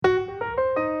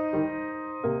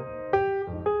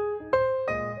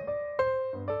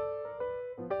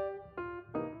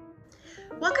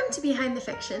Welcome to Behind the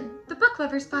Fiction, the Book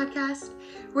Lovers podcast,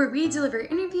 where we deliver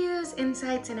interviews,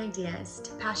 insights, and ideas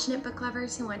to passionate book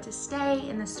lovers who want to stay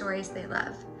in the stories they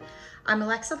love. I'm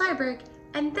Alexa Liberg,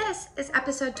 and this is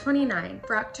episode 29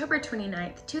 for October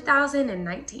 29th,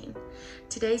 2019.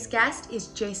 Today's guest is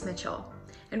Jace Mitchell,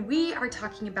 and we are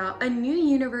talking about a new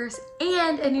universe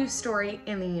and a new story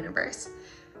in the universe,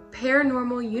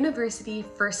 Paranormal University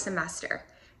First Semester.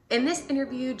 In this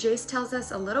interview, Jace tells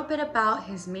us a little bit about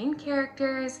his main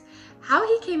characters, how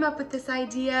he came up with this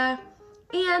idea,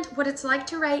 and what it's like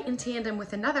to write in tandem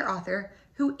with another author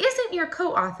who isn't your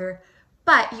co-author,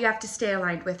 but you have to stay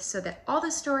aligned with so that all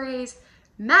the stories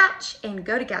match and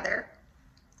go together.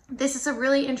 This is a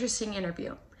really interesting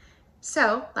interview.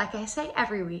 So, like I say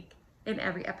every week in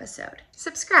every episode,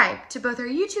 subscribe to both our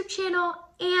YouTube channel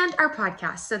and our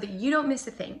podcast so that you don't miss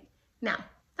a thing. Now,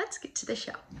 let's get to the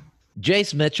show.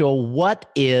 Jace Mitchell, what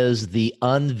is the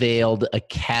Unveiled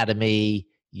Academy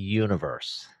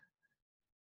universe?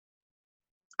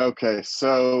 Okay,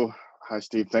 so hi,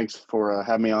 Steve. Thanks for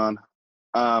having me on.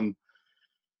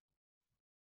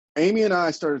 Amy and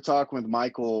I started talking with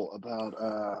Michael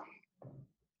about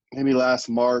maybe last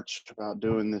March about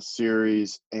doing this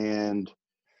series, and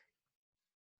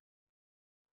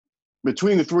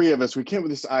between the three of us, we came up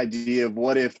with this idea of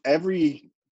what if every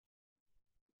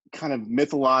kind of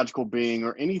mythological being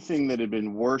or anything that had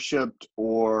been worshipped,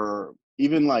 or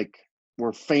even like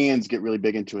where fans get really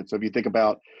big into it. So if you think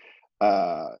about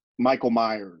Michael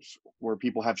Myers, where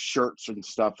people have shirts and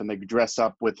stuff and they dress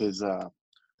up with his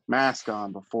mask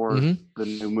on before the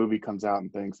new movie comes out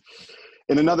and things.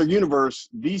 In another universe,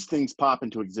 these things pop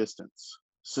into existence.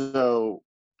 So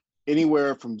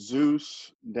anywhere from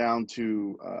Zeus down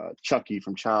to Chucky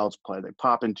from Child's Play, they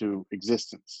pop into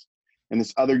existence in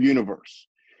this other universe.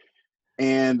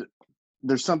 And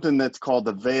there's something that's called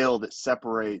the veil that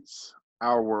separates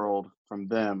our world from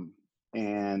them.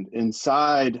 And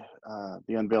inside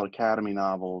the Unveiled Academy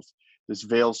novels, this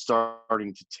veil's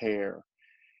starting to tear.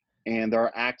 And there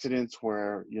are accidents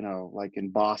where, you know, like in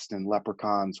Boston,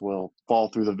 leprechauns will fall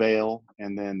through the veil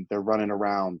and then they're running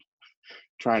around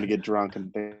trying to get drunk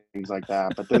and things like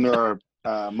that. But then there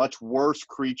are much worse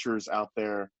creatures out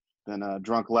there than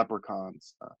drunk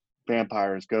leprechauns,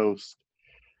 vampires, ghosts.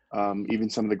 Even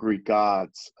some of the Greek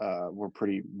gods were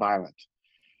pretty violent.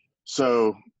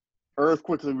 So Earth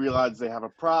quickly realized they have a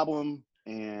problem,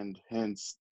 and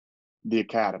hence the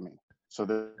academy. So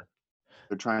they're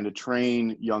trying to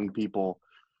train young people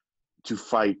to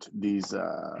fight these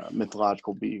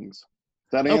mythological beings.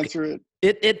 Does that answer it?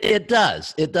 It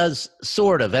does. It does,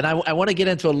 sort of. And I want to get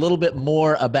into a little bit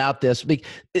more about this.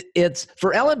 It's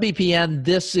for LMBPN,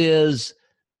 this is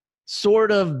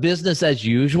sort of business as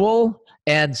usual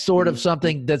and sort of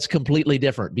something that's completely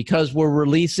different, because we're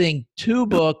releasing two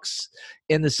books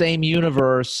in the same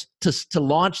universe to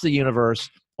launch the universe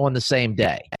on the same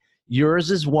day. Yours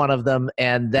is one of them,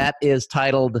 and that is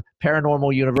titled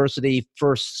Paranormal University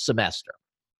First Semester.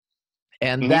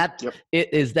 And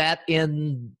is that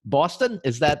in Boston?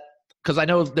 Is that, because I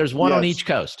know there's one on each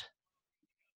coast.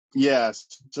 Yes.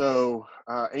 So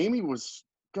Amy was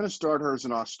going to start hers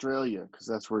in Australia because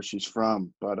that's where she's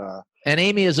from. But and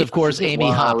Amy is, of course, Amy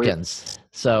Hopkins.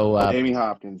 Amy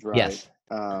Hopkins, right? Yes.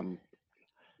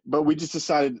 But we just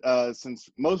decided, since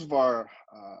most of our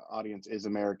audience is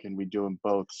American, we do them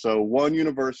both. So one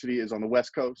university is on the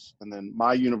West Coast, and then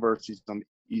my university is on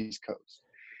the East Coast.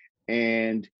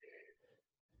 And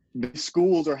the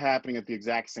schools are happening at the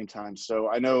exact same time.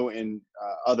 So I know in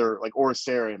other, like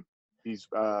Orosarium, these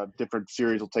different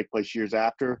series will take place years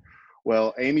after.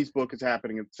 Well, Amy's book is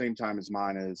happening at the same time as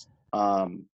mine is.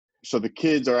 So the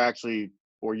kids are actually,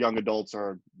 or young adults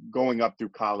are going up through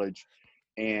college,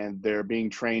 and they're being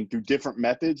trained through different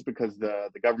methods because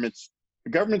the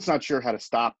government's not sure how to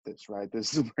stop this, right?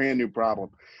 This is a brand new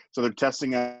problem. So they're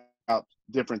testing out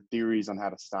different theories on how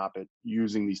to stop it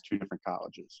using these two different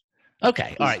colleges.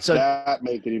 Okay. All right. So that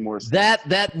make any more sense?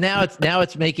 That now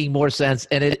it's making more sense,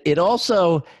 and it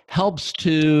also helps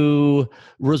to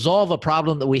resolve a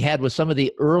problem that we had with some of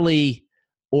the early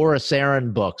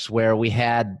Orosarian books, where we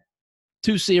had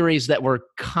two series that were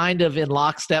kind of in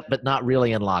lockstep, but not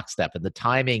really in lockstep, and the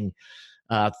timing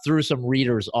threw some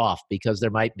readers off because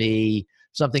there might be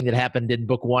something that happened in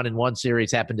book one in one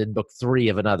series happened in book three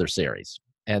of another series,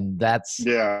 and that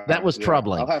was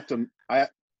troubling.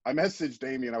 I messaged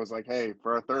Amy and I was like, hey,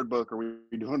 for our third book, are we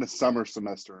doing a summer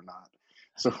semester or not?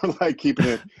 So we're like keeping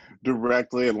it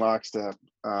directly in lockstep.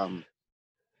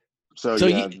 So So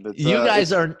yeah, you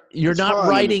guys you're it's not fun and it's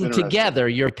writing interesting. together,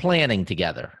 you're planning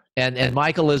together. And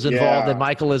Michael is involved, and Yeah.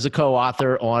 Michael is a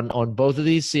co-author on both of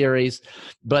these series,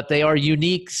 but they are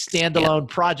unique standalone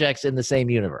projects in the same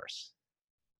universe.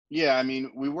 Yeah, I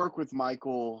mean, we work with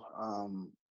Michael.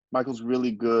 Michael's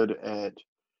really good at,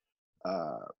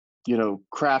 uh,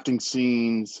 crafting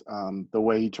scenes, the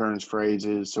way he turns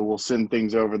phrases. So we'll send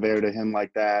things over there to him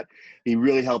like that. He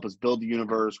really helped us build the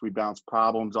universe. We bounce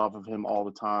problems off of him all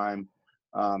the time.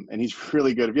 And he's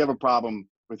really good. If you have a problem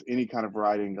with any kind of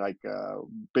writing, like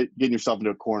getting yourself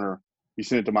into a corner, you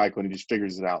send it to Michael and he just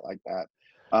figures it out like that.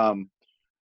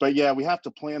 But yeah, we have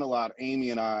to plan a lot,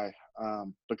 Amy and I,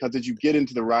 because as you get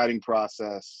into the writing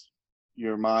process,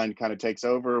 your mind kind of takes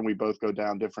over and we both go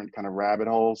down different kind of rabbit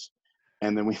holes.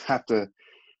 And then we have to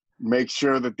make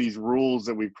sure that these rules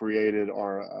that we've created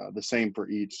are the same for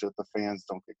each so that the fans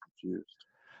don't get confused.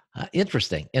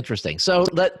 Interesting. So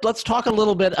let's talk a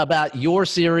little bit about your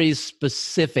series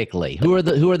specifically. Who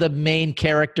are the main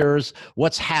characters?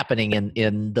 What's happening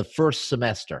in the first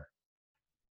semester?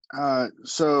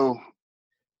 So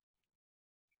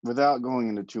without going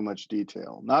into too much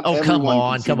detail, come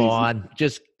on,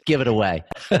 just give it away.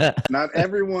 Not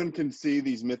everyone can see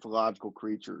these mythological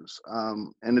creatures,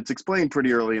 and it's explained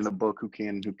pretty early in the book who can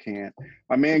and who can't.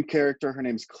 My main character, her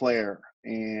name's Claire,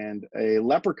 and a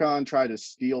leprechaun tried to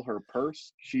steal her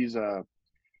purse. She's a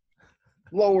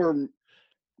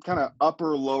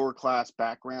upper lower class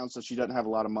background, so she doesn't have a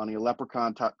lot of money. A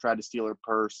leprechaun tried to steal her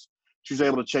purse. She was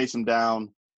able to chase him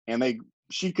down, and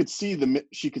she could see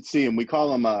him. We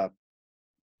call him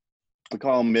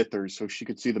Mythers, so she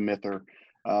could see the Myther.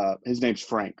 His name's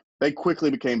Frank. They quickly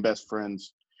became best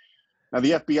friends. Now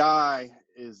the FBI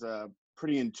is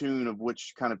pretty in tune of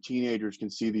which kind of teenagers can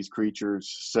see these creatures,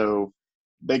 so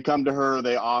they come to her.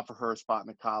 They offer her a spot in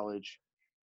the college.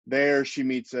 There she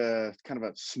meets a kind of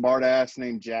a smart ass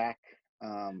named Jack,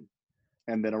 and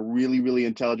then a really, really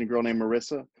intelligent girl named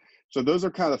Marissa. So those are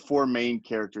kind of the four main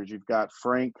characters. You've got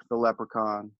Frank the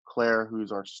leprechaun, Claire,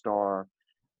 who's our star,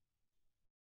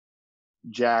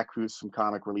 Jack, who's some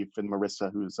comic relief, and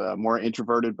Marissa, who's more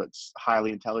introverted but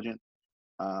highly intelligent.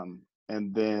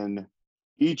 And then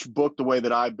each book, the way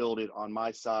that I build it on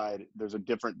my side, there's a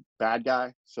different bad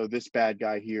guy. So this bad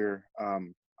guy here,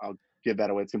 I'll give that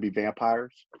away. It's going to be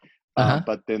vampires.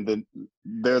 But then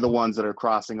they're the ones that are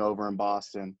crossing over in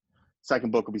Boston.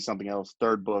 Second book will be something else.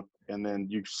 Third book, and then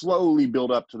you slowly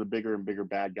build up to the bigger and bigger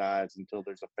bad guys until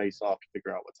there's a face-off to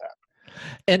figure out what's happening.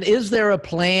 And is there a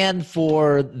plan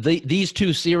for these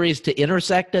two series to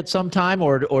intersect at some time,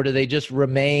 or do they just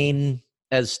remain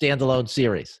as standalone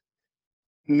series?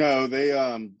 No,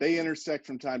 they intersect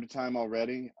from time to time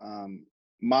already.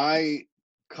 My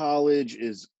college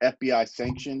is FBI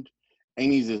sanctioned.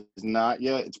 Amy's is not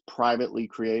yet. It's privately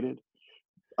created,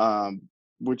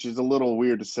 which is a little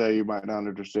weird to say. You might not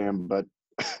understand, but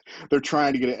they're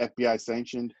trying to get it FBI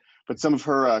sanctioned. But some of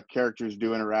her characters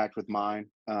do interact with mine.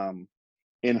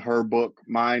 In her book,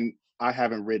 mine, I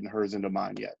haven't written hers into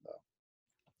mine yet, though.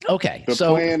 Okay. The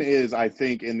plan is, I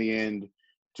think, in the end,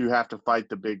 to have to fight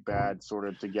the big bad sort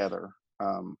of together.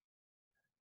 But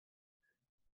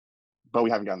we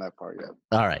haven't gotten that far yet.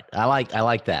 All right. I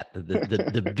like that.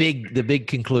 The big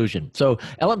conclusion. So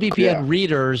LMBPN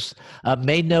readers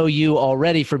may know you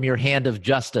already from your Hand of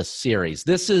Justice series.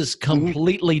 This is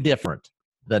completely different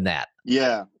than that.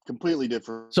 Yeah, completely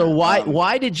different. So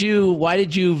why did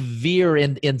you veer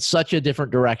in such a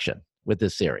different direction with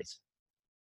this series?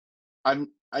 I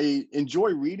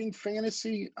enjoy reading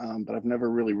fantasy, but I've never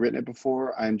really written it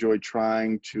before. I enjoy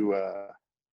trying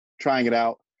it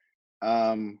out.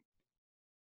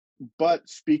 But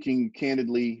speaking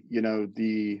candidly,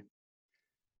 the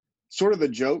sort of the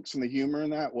jokes and the humor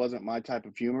in that wasn't my type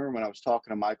of humor. When I was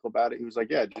talking to Michael about it, he was like,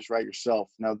 yeah, just write yourself.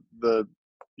 Now, the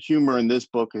humor in this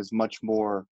book is much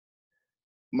more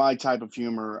my type of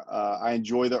humor. I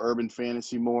enjoy the urban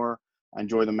fantasy more. I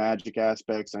enjoy the magic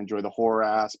aspects. I enjoy the horror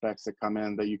aspects that come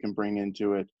in that you can bring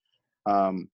into it.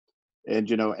 And,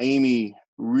 Amy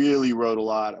really wrote a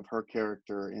lot of her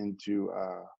character into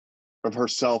of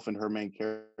herself and her main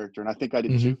character. And I think I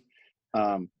did too.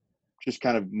 Just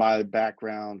kind of my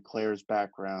background, Claire's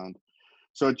background.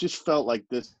 So it just felt like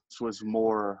this was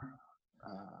more,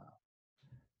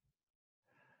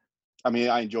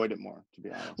 I enjoyed it more, to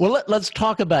be honest. Well, let's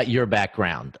talk about your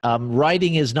background.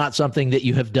 Writing is not something that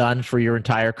you have done for your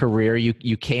entire career.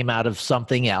 You came out of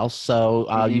something else.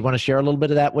 So you want to share a little bit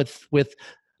of that with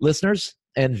listeners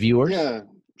and viewers? Yeah,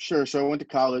 sure. So I went to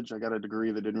college. I got a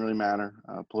degree that didn't really matter,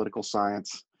 political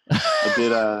science. I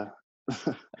did I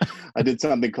did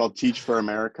something called Teach for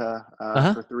America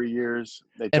for 3 years.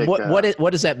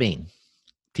 What does that mean?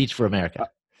 Teach for America?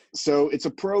 So it's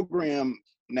a program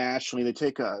nationally. They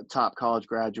take top college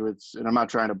graduates, and I'm not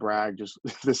trying to brag, just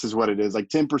this is what it is. Like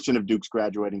 10% of Duke's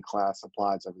graduating class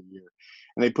applies every year.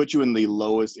 And they put you in the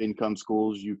lowest income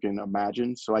schools you can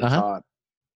imagine. So I taught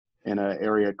in an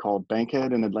area called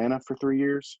Bankhead in Atlanta for 3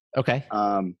 years. Okay.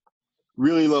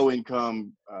 Really low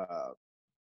income,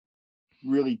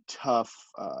 really tough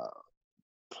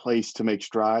place to make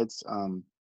strides,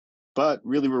 but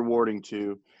really rewarding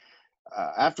too.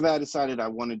 After that, I decided I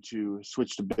wanted to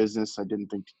switch to business. I didn't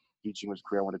think teaching was a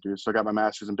career I wanted to do. So I got my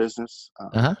master's in business.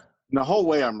 And the whole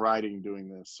way I'm writing, doing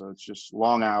this. So it's just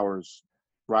long hours,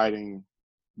 writing,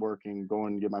 working,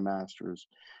 going to get my master's.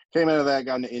 Came out of that,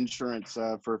 got into insurance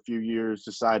for a few years,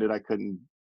 decided I couldn't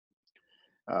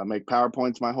make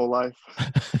PowerPoints my whole life,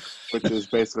 which is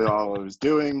basically all I was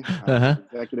doing,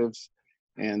 executives,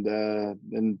 and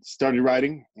then started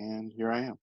writing, and here I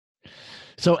am.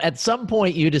 So at some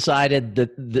point you decided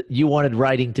that you wanted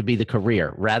writing to be the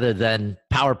career rather than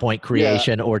PowerPoint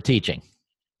creation or teaching.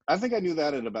 I think I knew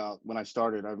that at about when I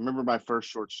started. I remember my first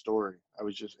short story.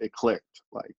 It clicked.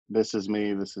 Like, this is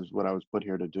me. This is what I was put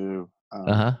here to do.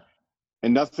 And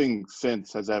nothing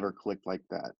since has ever clicked like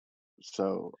that.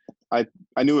 So I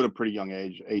knew at a pretty young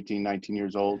age, 18, 19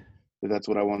 years old, that's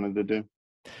what I wanted to do.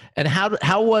 And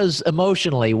how was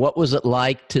emotionally, what was it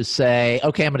like to say,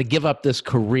 okay, I'm going to give up this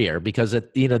career? Because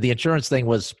the insurance thing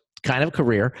was kind of a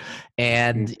career,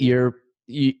 and you're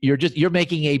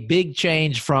making a big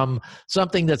change from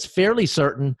something that's fairly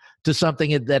certain to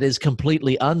something that is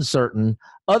completely uncertain,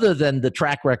 other than the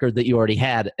track record that you already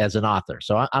had as an author.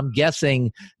 So I'm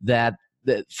guessing that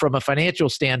from a financial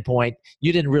standpoint,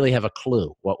 you didn't really have a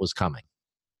clue what was coming.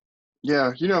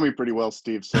 Yeah, you know me pretty well,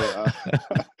 Steve. So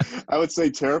I would say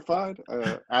terrified,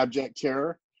 abject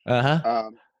terror. Had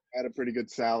a pretty good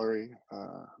salary,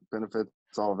 benefits,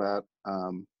 all of that.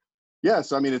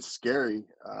 So I mean, it's scary.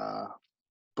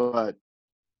 But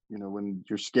when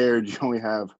you're scared, you only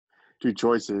have two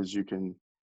choices. You can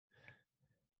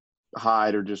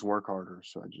hide or just work harder.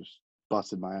 So I just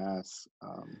busted my ass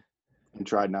and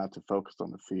tried not to focus on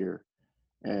the fear.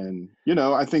 And,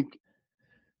 I think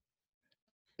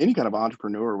any kind of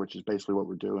entrepreneur, which is basically what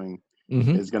we're doing,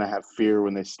 is going to have fear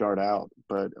when they start out.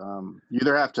 But you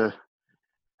either have to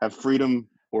have freedom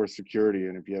or security.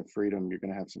 And if you have freedom, you're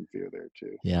going to have some fear there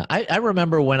too. Yeah. I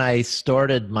remember when I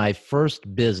started my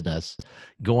first business,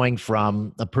 going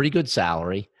from a pretty good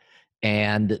salary,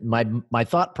 and my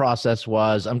thought process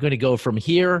was, I'm going to go from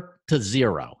here to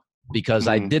zero, because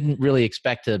I didn't really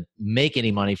expect to make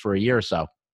any money for a year or so.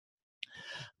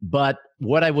 But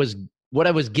what I was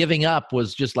giving up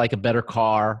was just like a better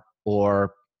car,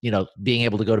 or being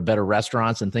able to go to better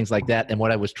restaurants and things like that. And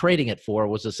what I was trading it for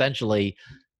was essentially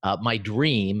my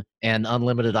dream and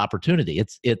unlimited opportunity.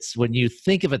 It's when you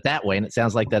think of it that way, and it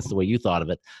sounds like that's the way you thought of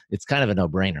it, it's kind of a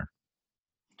no-brainer.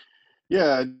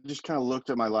 Yeah, I just kind of looked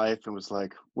at my life and was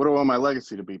like, what do I want my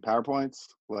legacy to be? PowerPoints?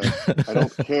 Like, I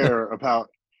don't care about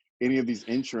any of these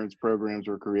insurance programs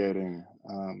we're creating.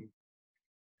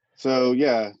 So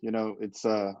yeah, it's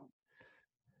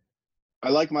I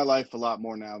like my life a lot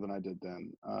more now than I did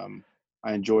then.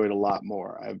 I enjoy it a lot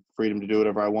more. I have freedom to do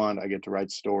whatever I want. I get to write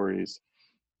stories.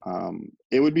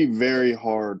 It would be very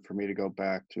hard for me to go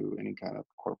back to any kind of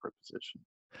corporate position.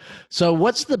 So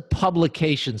what's the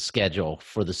publication schedule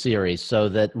for the series so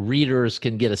that readers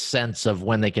can get a sense of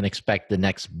when they can expect the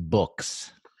next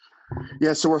books?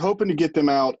 Yeah, so we're hoping to get them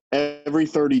out every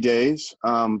 30 days.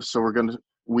 So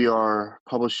we are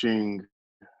publishing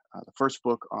the first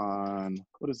book on,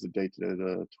 what is the date today?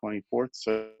 The 24th.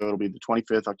 So it'll be the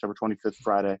 25th, October 25th,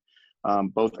 Friday.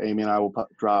 Both Amy and I will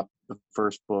drop the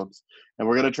first books, and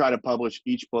we're going to try to publish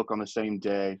each book on the same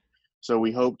day. So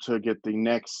we hope to get the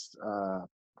next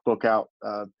book out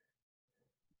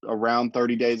around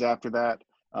 30 days after that.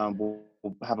 We'll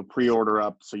have a pre-order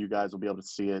up, so you guys will be able to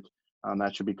see it.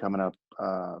 That should be coming up.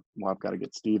 I've got to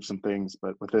get Steve some things,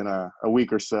 but within a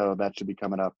week or so, that should be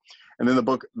coming up. And then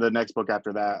the next book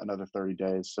after that, another 30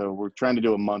 days. So we're trying to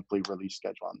do a monthly release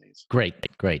schedule on these. Great.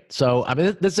 So, I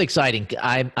mean, this is exciting.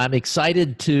 I'm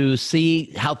excited to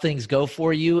see how things go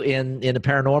for you in a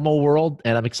paranormal world.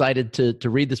 And I'm excited to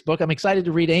read this book. I'm excited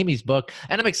to read Amy's book.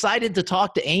 And I'm excited to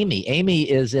talk to Amy. Amy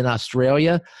is in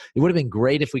Australia. It would have been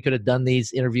great if we could have done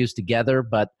these interviews together,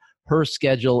 but her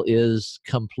schedule is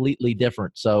completely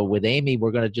different. So with Amy,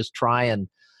 we're going to just try and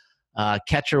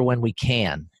catch her when we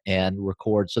can and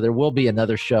record. So there will be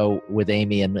another show with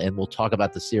Amy, and we'll talk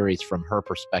about the series from her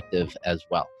perspective as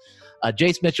well.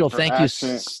 Jace Mitchell, thank you.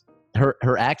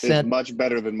 Her accent is much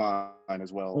better than mine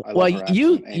as well. Well,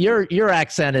 your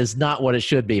accent is not what it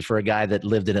should be for a guy that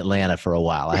lived in Atlanta for a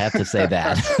while. I have to say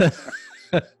that.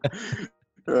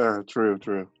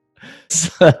 True.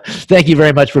 Thank you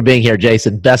very much for being here,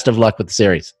 Jason. Best of luck with the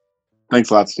series. Thanks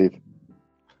a lot, Steve.